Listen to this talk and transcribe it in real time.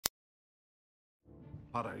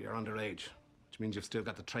Potter, you're underage, which means you've still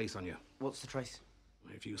got the trace on you. What's the trace?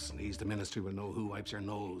 If you sneeze, the ministry will know who wipes your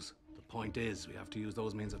nose. The point is, we have to use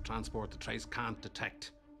those means of transport the trace can't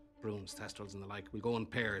detect. Brooms, testrals, and the like. We'll go in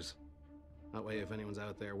pairs. That way, if anyone's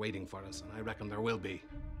out there waiting for us, and I reckon there will be,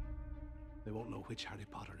 they won't know which Harry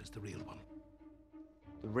Potter is the real one.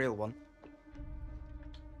 The real one?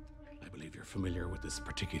 I believe you're familiar with this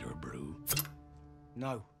particular brew.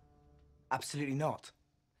 No. Absolutely not.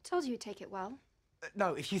 I told you you'd take it well.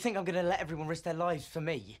 No, if you think I'm gonna let everyone risk their lives for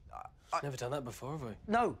me... Never done that before, have we?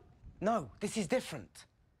 No, this is different.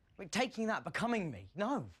 I mean, taking that, becoming me,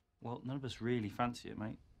 no. Well, none of us really fancy it,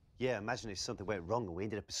 mate. Yeah, imagine if something went wrong and we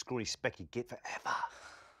ended up a scrawny, specky git forever.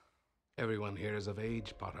 Everyone here is of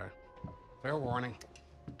age, Potter. Fair warning.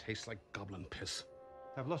 Tastes like goblin piss.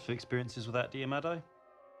 Have lots of experiences with that, do you, Maddo?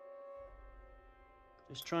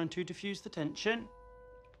 Just trying to diffuse the tension.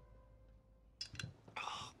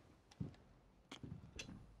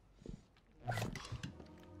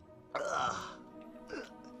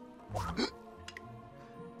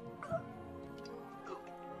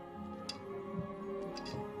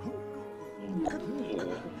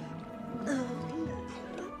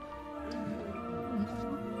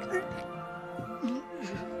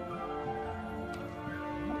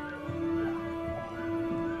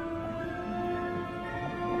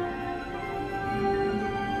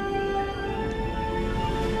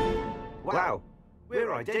 Wow,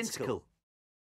 we're identical.